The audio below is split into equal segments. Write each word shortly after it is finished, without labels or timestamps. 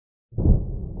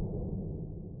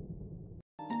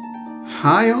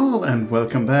Hi all, and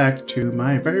welcome back to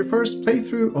my very first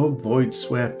playthrough of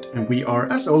Voidswept, and we are,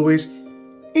 as always,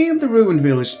 in the ruined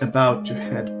village about to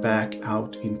head back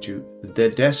out into the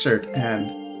desert, and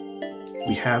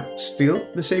we have still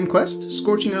the same quest,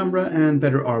 Scorching Umbra and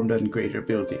better armed and greater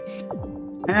ability.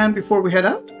 And before we head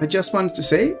out, I just wanted to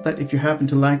say that if you happen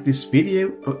to like this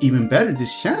video, or even better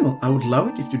this channel, I would love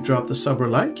it if you dropped a sub or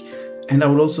like, and I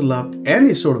would also love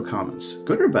any sort of comments,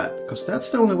 good or bad, because that's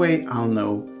the only way I'll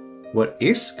know what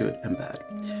is good and bad.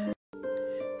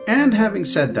 And having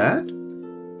said that,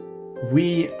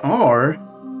 we are...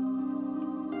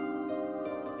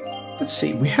 Let's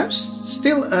see, we have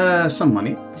still some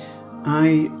money.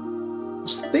 I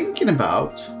was thinking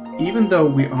about, even though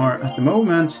we are at the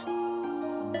moment,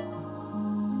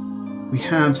 we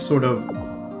have sort of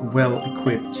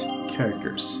well-equipped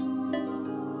characters.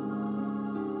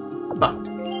 But...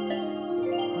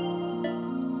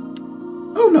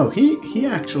 oh no, he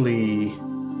actually...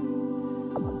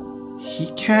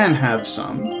 he can have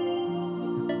some.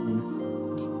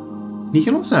 He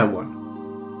can also have one.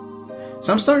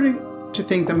 So I'm starting to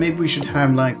think that maybe we should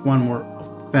have like one more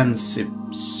offensive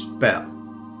spell.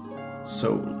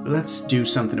 So let's do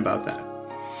something about that.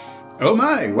 Oh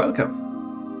my, welcome!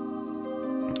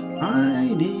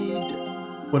 I need...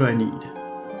 what do I need?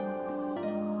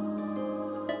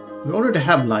 We already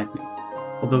have lightning,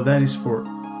 although that is for...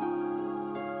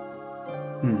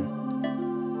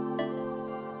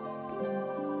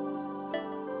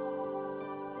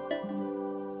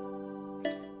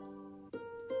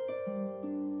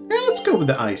 Yeah, let's go with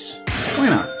the ice. Why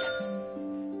not?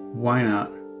 Why not?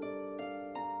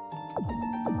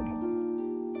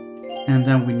 And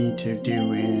then we need to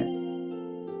do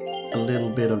a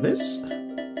little bit of this.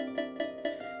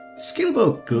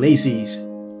 Skillbow Glacies.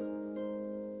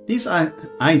 These are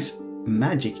ice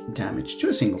magic damage to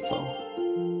a single foe.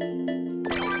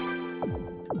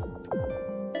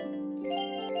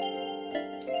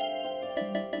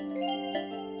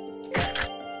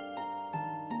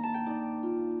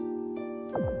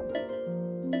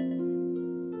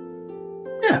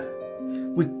 Yeah.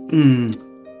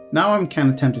 Now I'm kind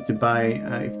of tempted to buy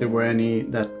if there were any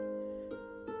that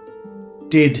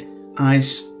did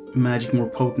ice magic more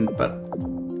potent, but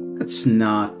let's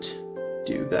not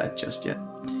do that just yet.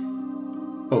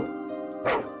 Oh.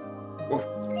 Whoa.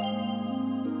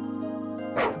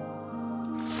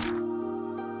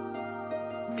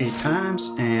 8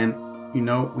 times, and you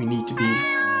know we need to be...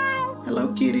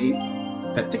 hello kitty,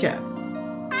 pet the cat.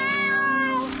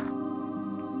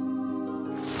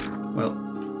 Well,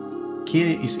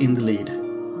 kitty is in the lead.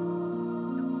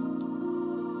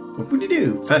 What would you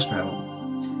do? Fast travel.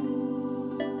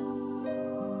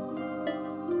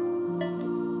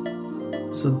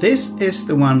 So this is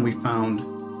the one we found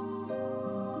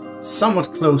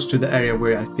somewhat close to the area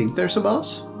where I think there's a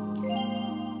boss.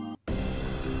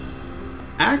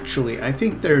 Actually, I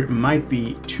think there might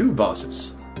be 2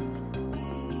 bosses.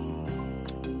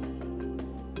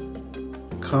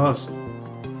 Because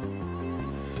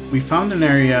we found an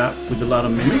area with a lot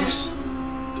of mimics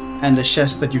and a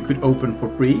chest that you could open for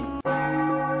free.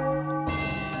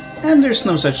 And there's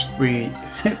no such free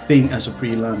thing as a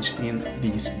free lunch in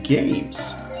these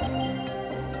games.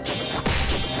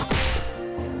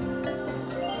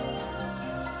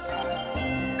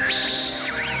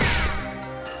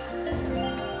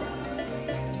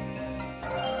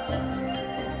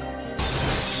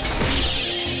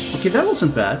 Okay, that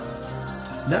wasn't bad.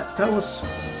 That was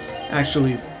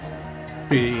actually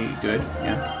pretty good,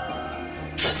 yeah.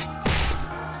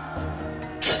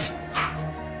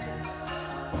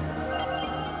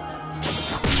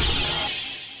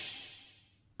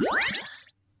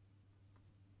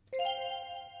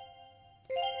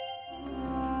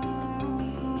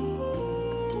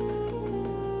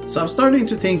 So I'm starting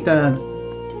to think that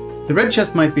the red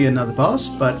chest might be another boss,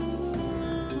 but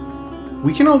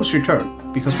we can always return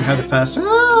because we have the fast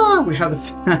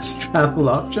travel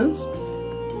options.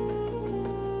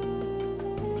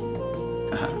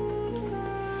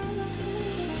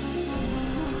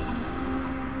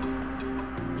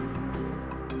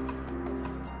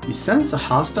 You sense a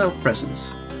hostile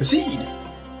presence. Proceed.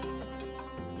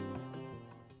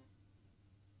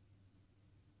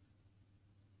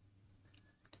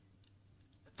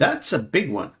 That's a big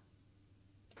one.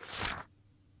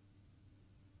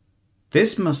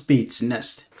 This must be its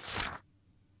nest.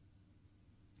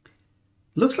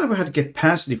 Looks like we had to get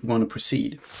past it if we want to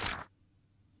proceed.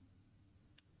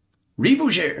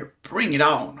 Revougere, bring it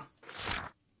on.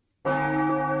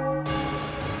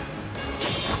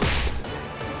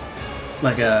 It's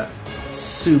like a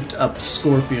souped up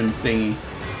scorpion thingy.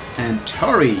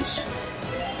 Antares.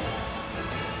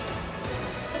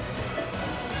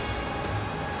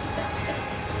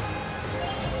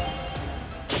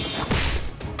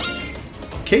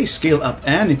 Okay, skill up,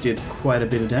 and it did quite a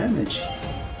bit of damage.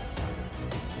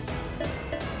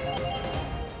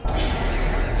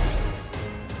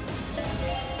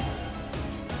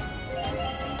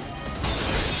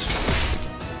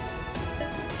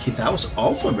 Okay, that was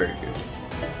also very good.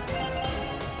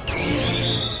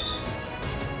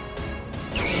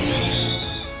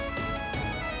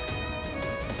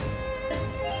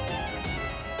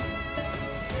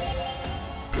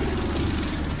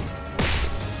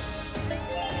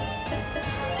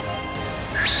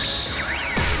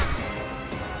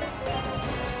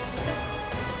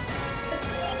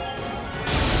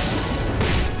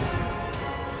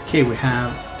 Okay, we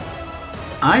have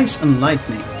Ice and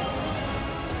Lightning.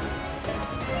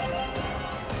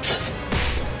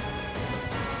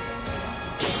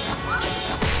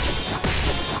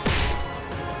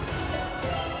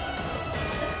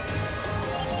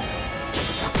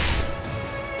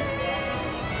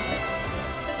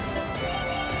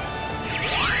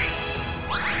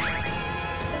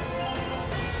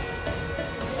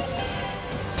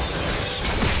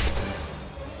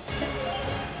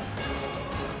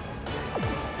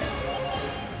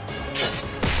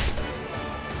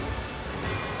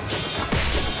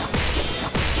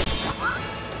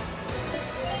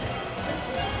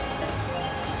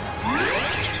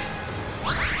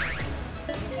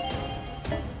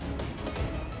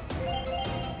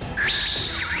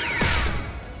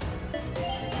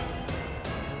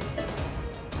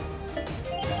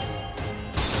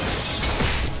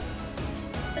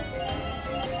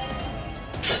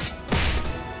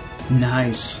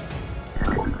 Nice.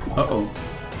 Uh-oh.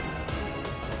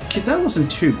 Okay, that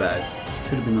wasn't too bad.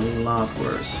 Could have been a lot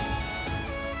worse.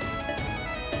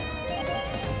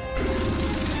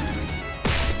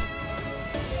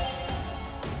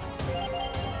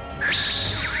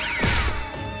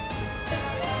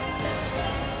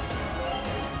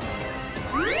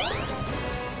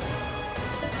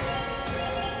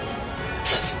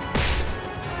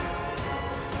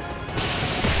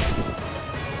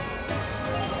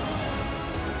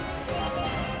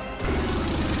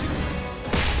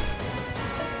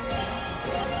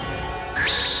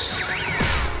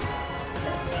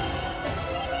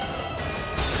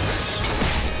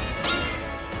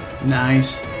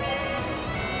 Nice.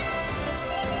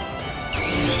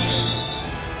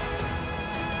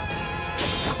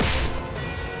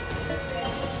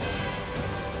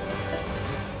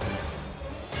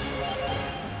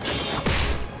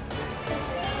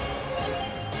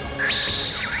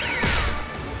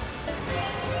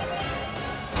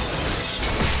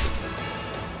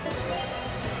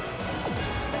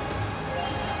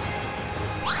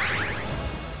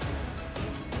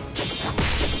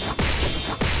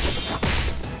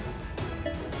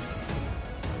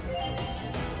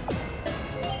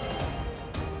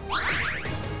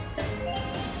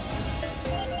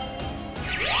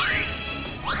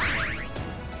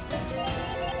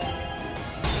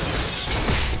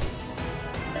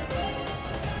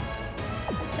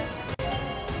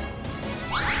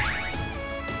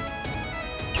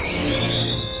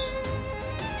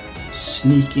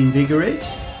 Sneak Invigorate.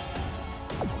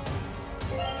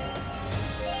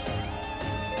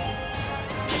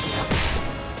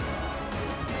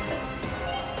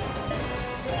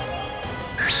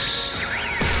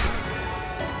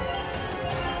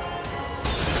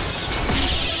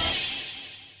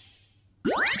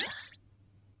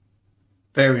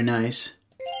 Very nice.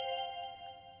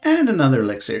 And another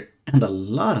elixir. And a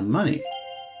lot of money.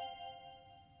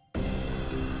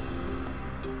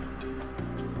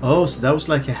 Oh, so that was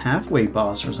like a halfway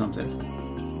boss or something.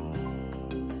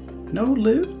 No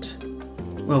loot?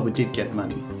 Well, we did get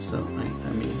money, so I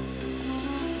mean...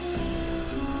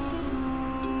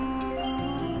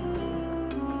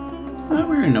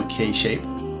 we're in okay shape.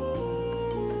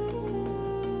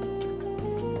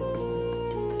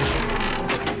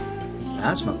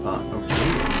 Plasma pot, okay.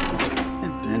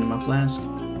 And anima flask.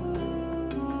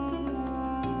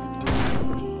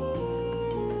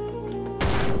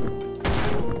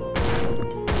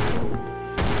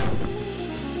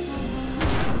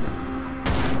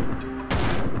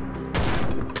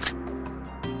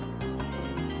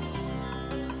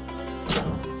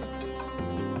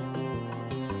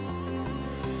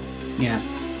 Yeah.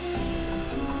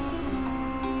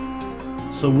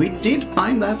 So we did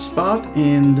find that spot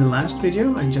in the last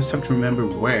video. I just have to remember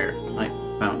where I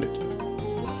found it.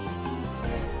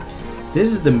 This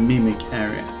is the Mimic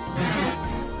area,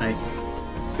 I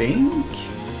think.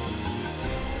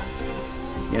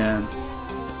 Yeah.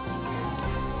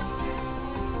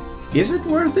 Is it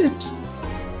worth it?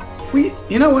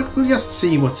 You know what? We'll just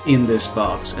see what's in this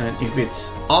box, and if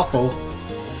it's awful,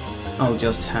 I'll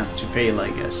just have to fail, I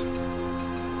guess.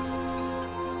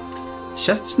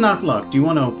 Chest is not locked. Do you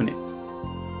want to open it?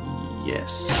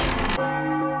 Yes.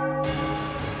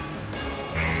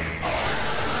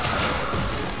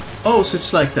 Oh, so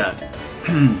it's like that.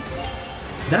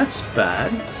 That's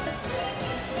bad.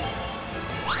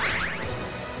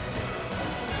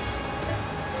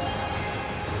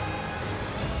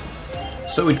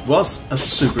 So it was a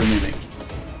super mimic.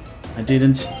 I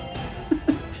didn't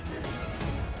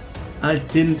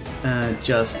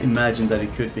just imagine that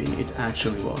it could be. It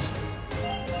actually was.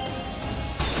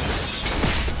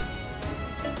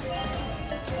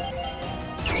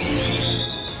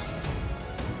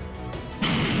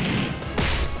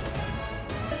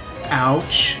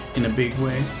 Ouch, in a big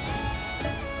way.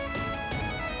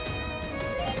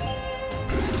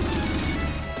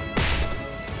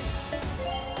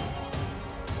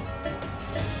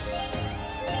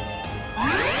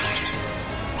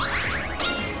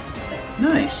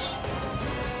 Nice.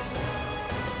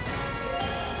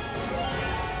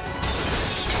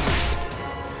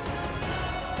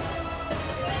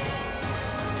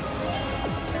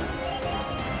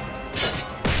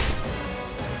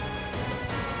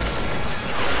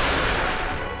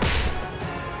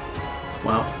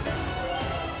 Wow.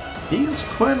 Deals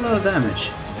quite a lot of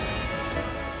damage.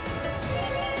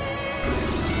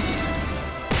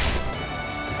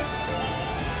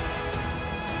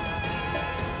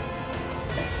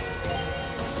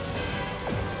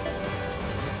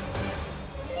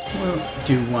 We'll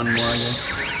do one more, I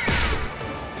guess.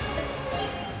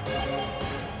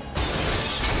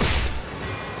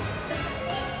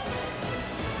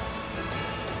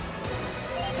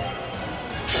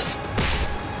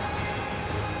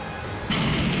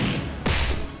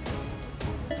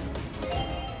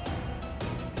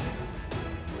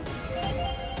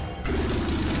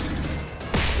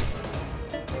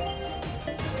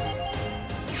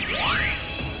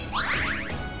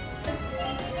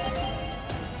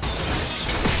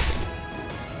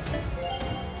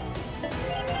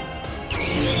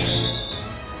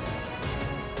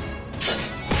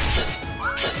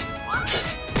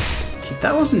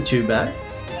 That wasn't too bad.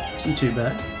 Wasn't too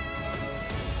bad.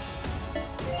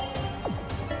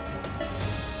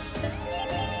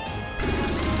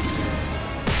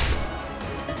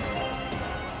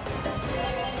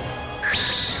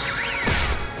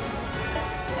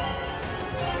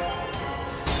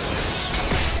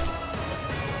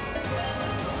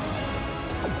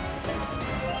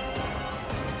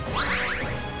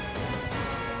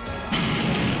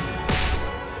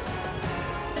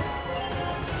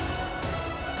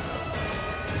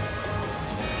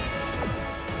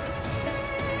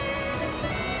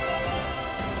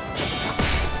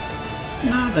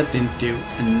 No, that didn't do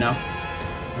enough.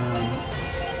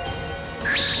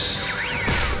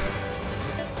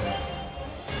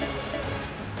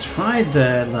 Try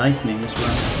the lightning as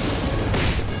well.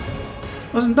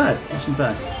 Wasn't bad, wasn't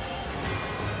bad.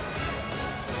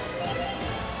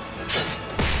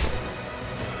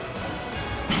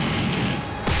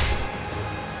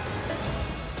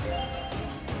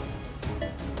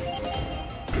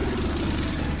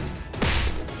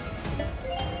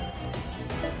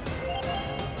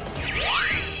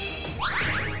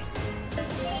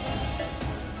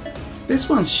 This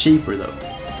one's cheaper though.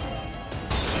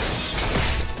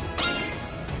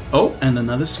 Oh, and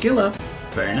another skill up.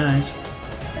 Very nice.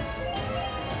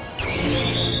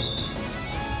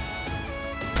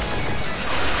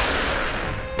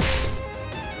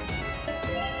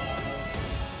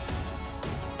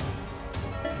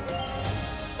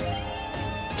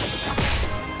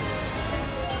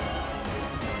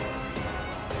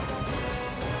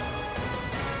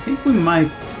 I think we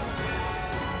might...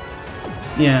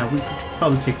 Yeah, we could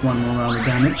probably take one more round of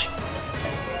damage.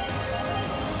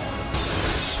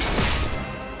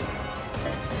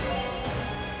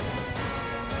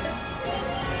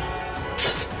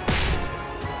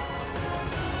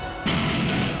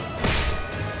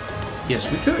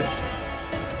 Yes, we could.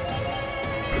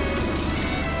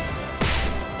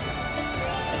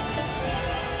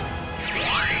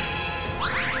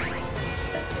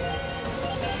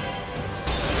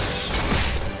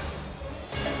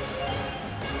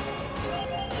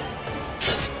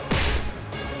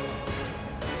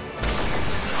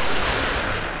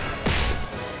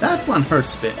 That one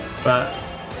hurts a bit, but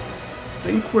I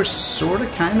think we're sorta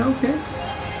kinda okay.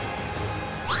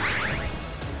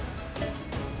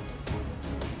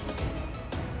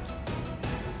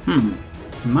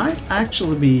 Might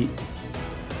actually be...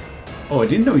 Oh, I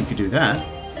didn't know you could do that.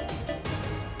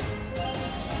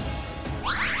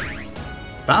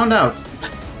 Found out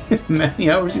many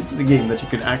hours into the game that you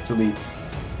could actually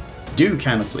do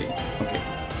kind of flee. Okay.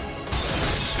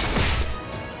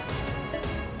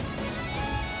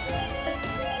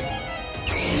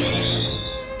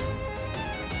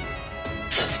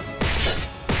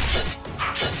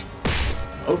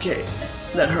 Okay,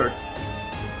 that hurt.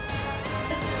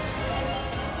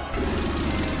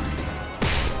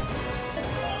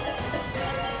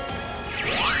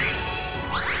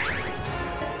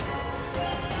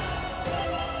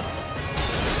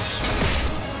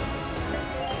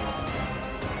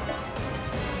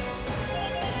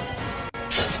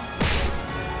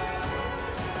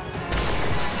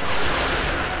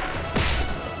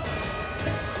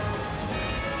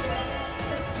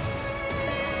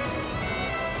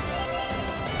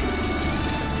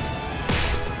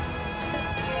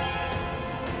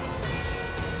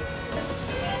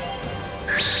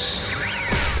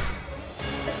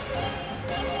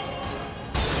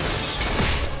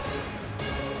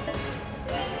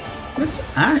 Let's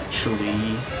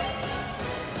actually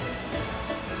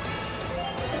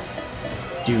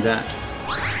do that.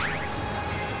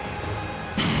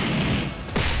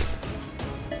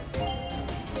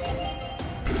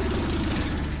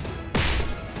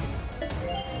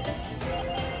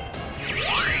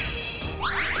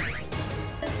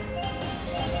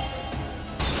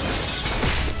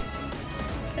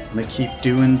 I'm gonna keep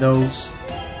doing those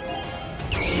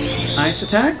ice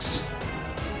attacks.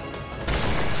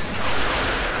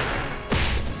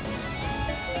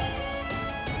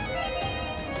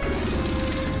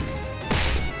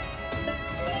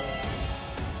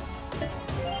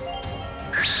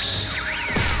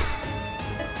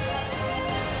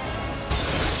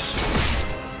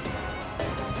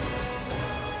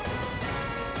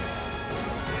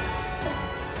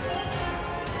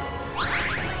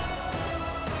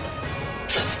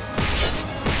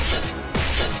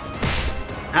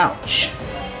 Ouch.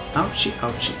 Ouchie,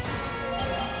 ouchie.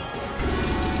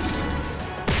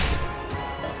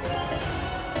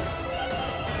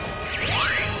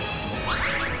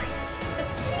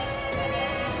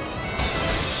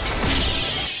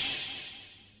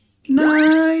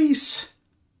 Nice!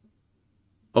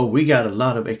 Oh, we got a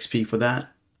lot of XP for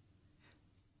that.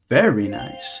 Very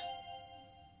nice.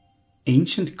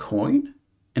 Ancient coin?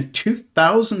 And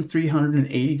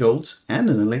 2,380 golds and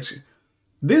an elixir.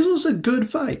 This was a good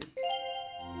fight.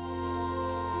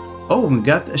 Oh, we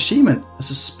got the achievement, a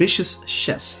suspicious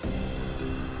chest.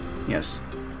 Yes,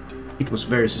 it was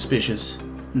very suspicious,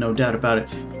 no doubt about it.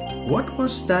 What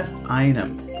was that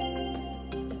item?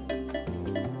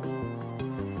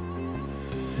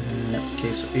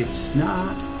 Okay, so it's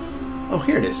not... Oh,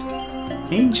 here it is.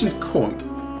 Ancient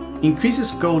coin.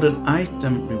 Increases golden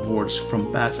item rewards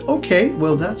from bats. Okay,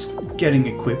 well that's getting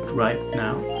equipped right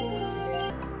now.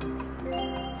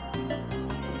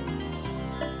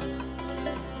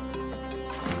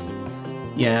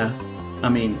 Yeah, I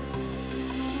mean,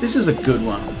 this is a good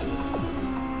one.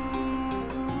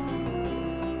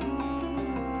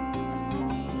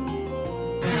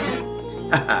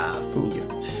 Haha, fool you.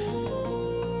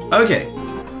 Okay.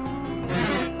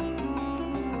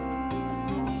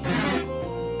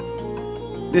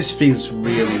 This feels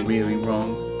really, really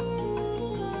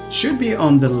wrong. Should be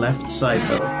on the left side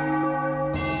though.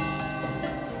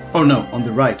 Oh no, on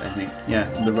the right I think.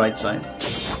 Yeah, on the right side.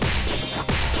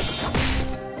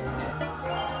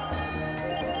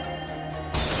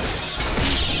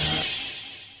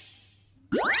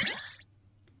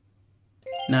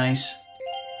 Nice.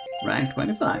 Rank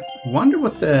 25. Wonder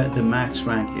what the max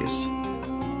rank is.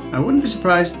 I wouldn't be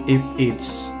surprised if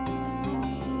it's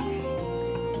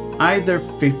either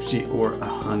 50 or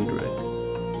 100.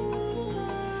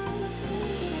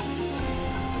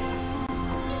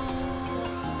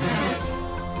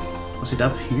 Was it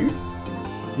up here?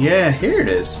 Yeah, here it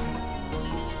is.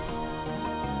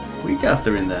 We got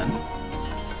there in then.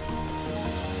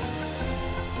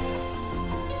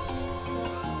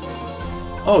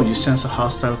 Oh, you sense a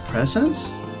hostile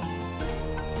presence?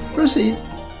 Proceed.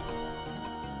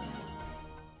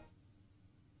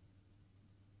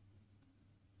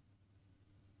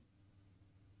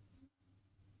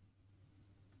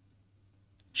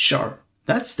 Sure,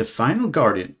 that's the final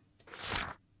guardian.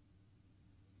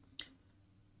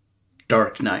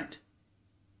 Dark Knight.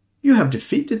 You have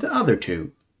defeated the other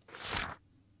two.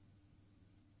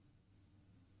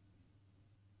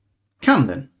 Come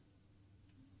then.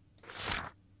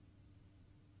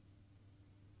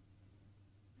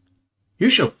 You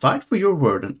shall fight for your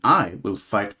word, and I will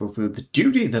fight for the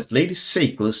duty that Lady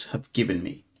Sackless have given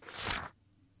me.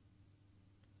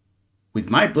 With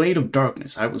my blade of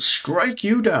darkness, I will strike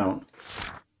you down.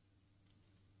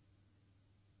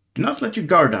 Do not let your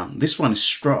guard down. This one is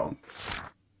strong.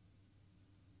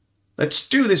 Let's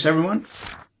do this, everyone!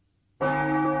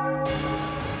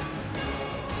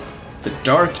 The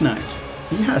Dark Knight.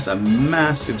 He has a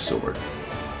massive sword.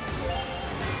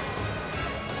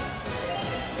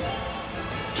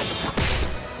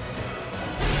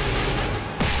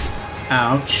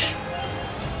 Ouch.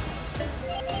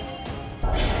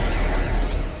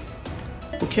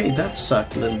 Okay, that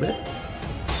sucked a little bit.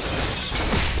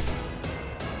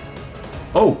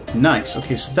 Oh, nice.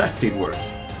 Okay, so that did work.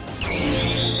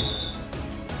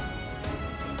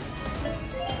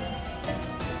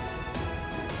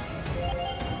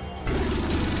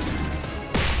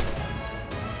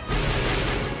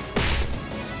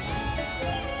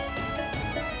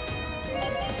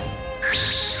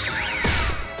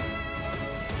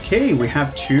 Okay, we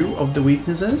have 2 of the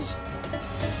weaknesses.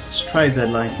 Let's try the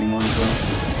lightning one as well.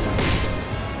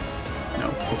 No,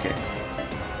 okay.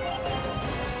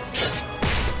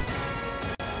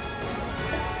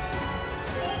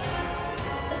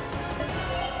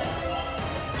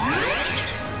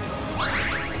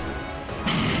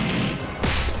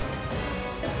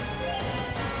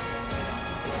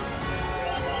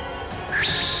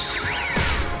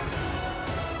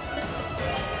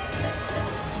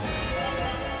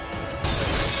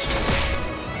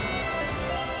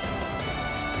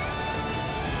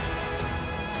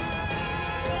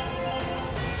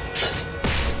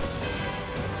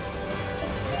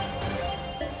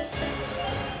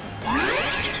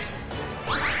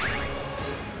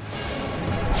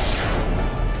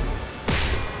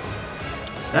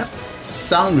 That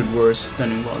sounded worse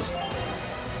than it was.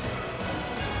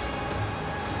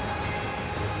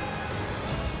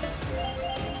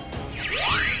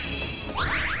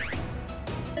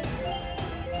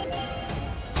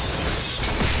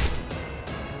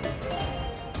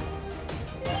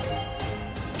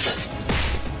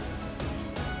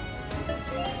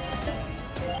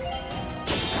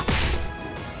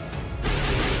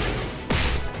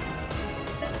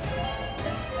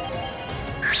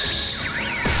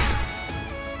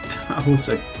 That was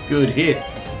a good hit.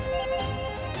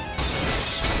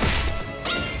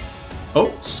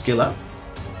 Oh, skill up.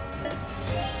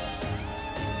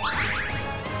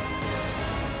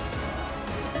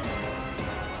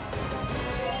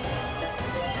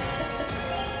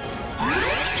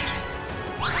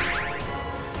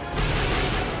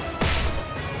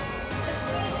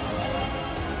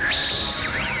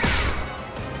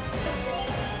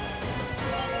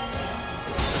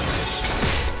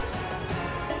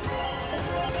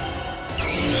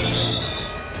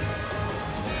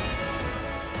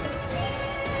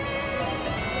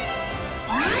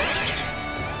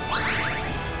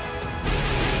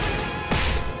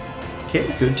 Okay,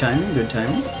 good timing, good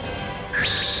timing.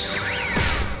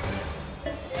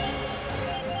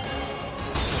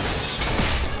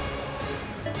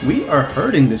 We are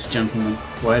hurting this gentleman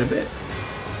quite a bit.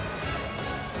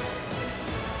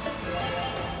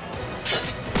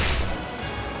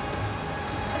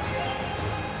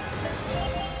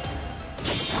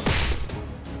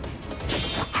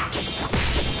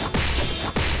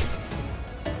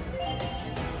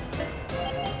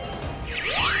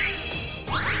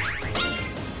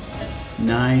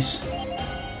 Nice.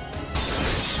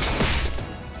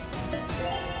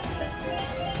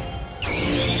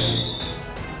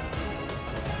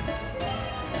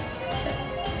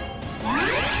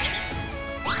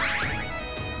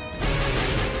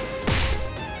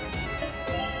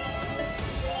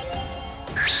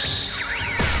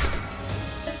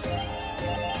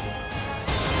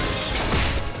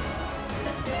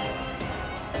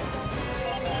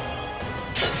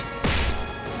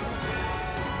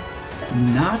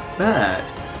 Not bad.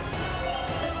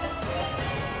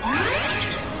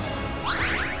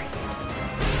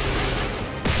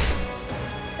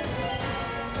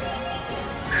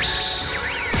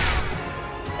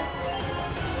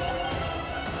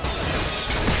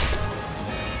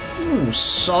 Ooh,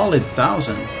 solid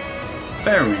 1,000.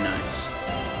 Very nice.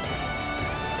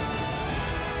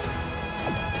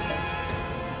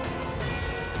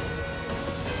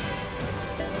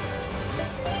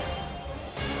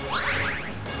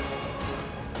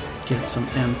 Get some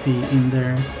MP in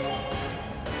there.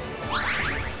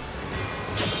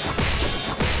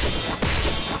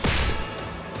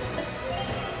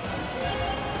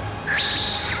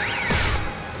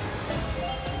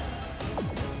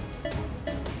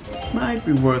 Might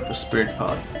be worth a spirit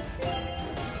pod.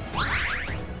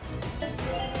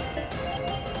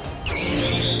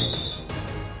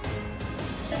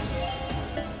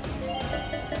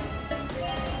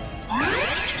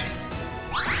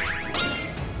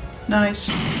 Nice.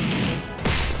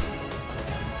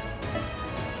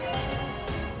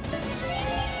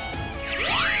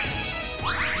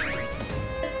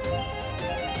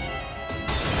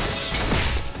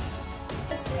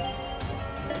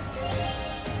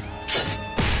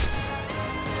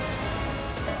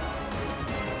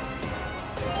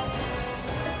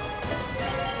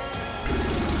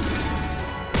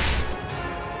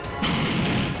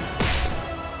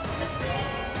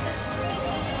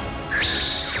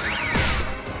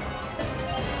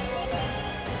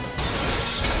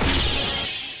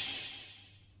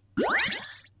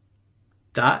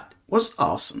 That was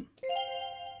awesome.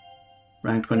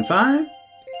 Rank 25.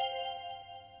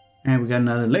 And we got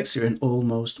another elixir and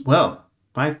almost, well,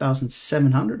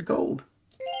 5,700 gold.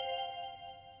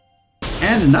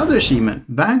 And another achievement,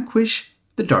 Vanquish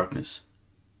the Darkness.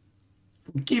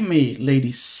 Forgive me,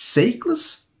 Lady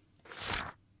Sakeless.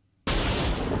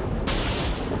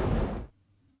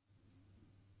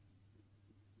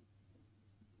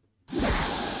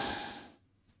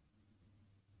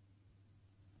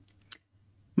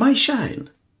 My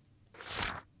child.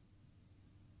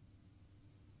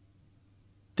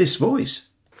 This voice.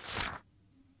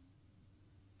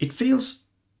 It feels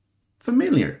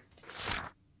familiar.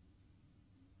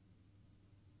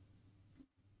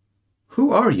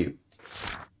 Who are you?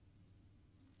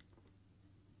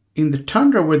 In the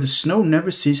tundra where the snow never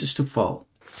ceases to fall.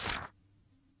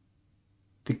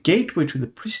 The gateway to the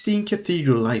pristine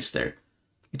cathedral lies there.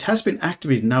 It has been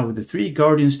activated now with the 3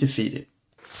 guardians defeated.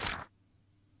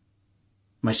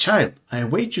 My child, I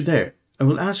await you there. I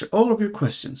will answer all of your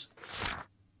questions.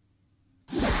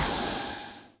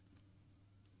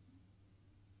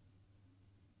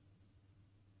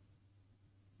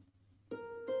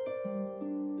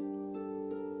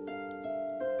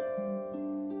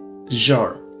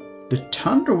 Jar, the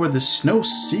tundra where the snow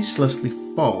ceaselessly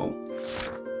fall.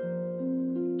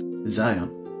 Zion,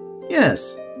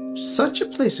 yes, such a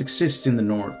place exists in the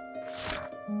north.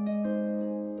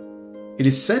 It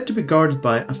is said to be guarded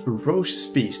by a ferocious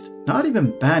beast. Not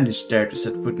even bandits dare to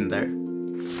set foot in there.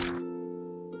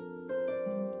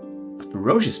 A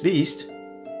ferocious beast?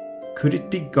 Could it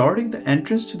be guarding the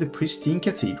entrance to the pristine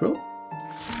cathedral?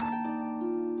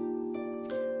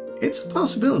 It's a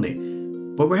possibility.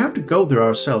 But we have to go there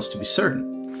ourselves to be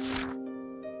certain.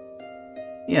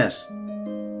 Yes,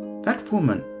 that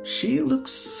woman, she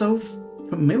looks so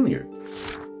familiar.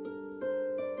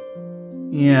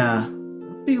 Yeah,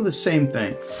 I feel the same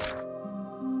thing.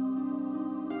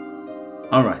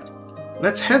 Alright,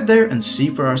 let's head there and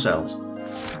see for ourselves.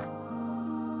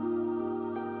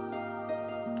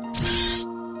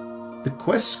 The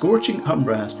quest Scorching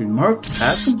Umbra has been marked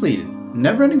as completed.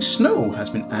 Never-ending snow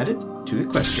has been added to the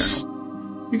quest journal.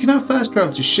 You can now fast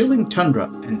travel to Chilling Tundra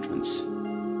entrance.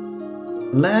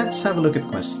 Let's have a look at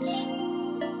quests.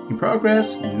 In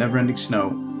progress, Never-ending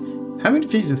Snow. Having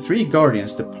defeated the 3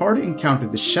 guardians, the party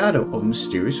encountered the shadow of a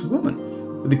mysterious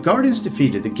woman. With the guardians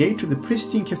defeated, the gate to the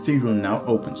pristine cathedral now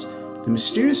opens. The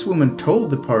mysterious woman told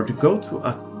the party to go to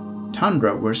a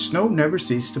tundra where snow never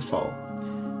ceases to fall.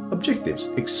 Objectives: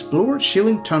 explore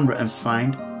Chilling Tundra and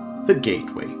find the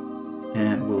gateway.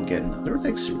 And we'll get another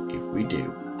elixir if we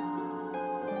do.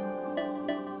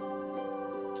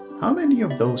 How many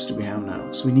of those do we have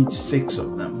now? So we need 6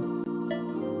 of them.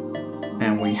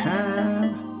 And we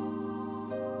have...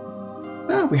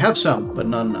 well, we have some, but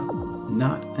not enough.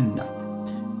 Not enough.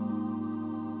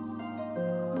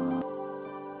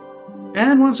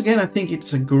 And once again, I think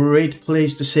it's a great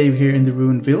place to save here in the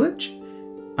Ruined Village.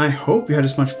 I hope you had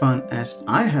as much fun as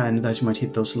I had and that you might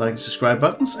hit those like and subscribe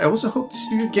buttons. I also hope to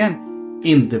see you again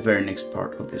in the very next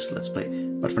part of this Let's Play.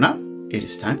 But for now, it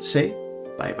is time to say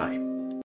bye-bye.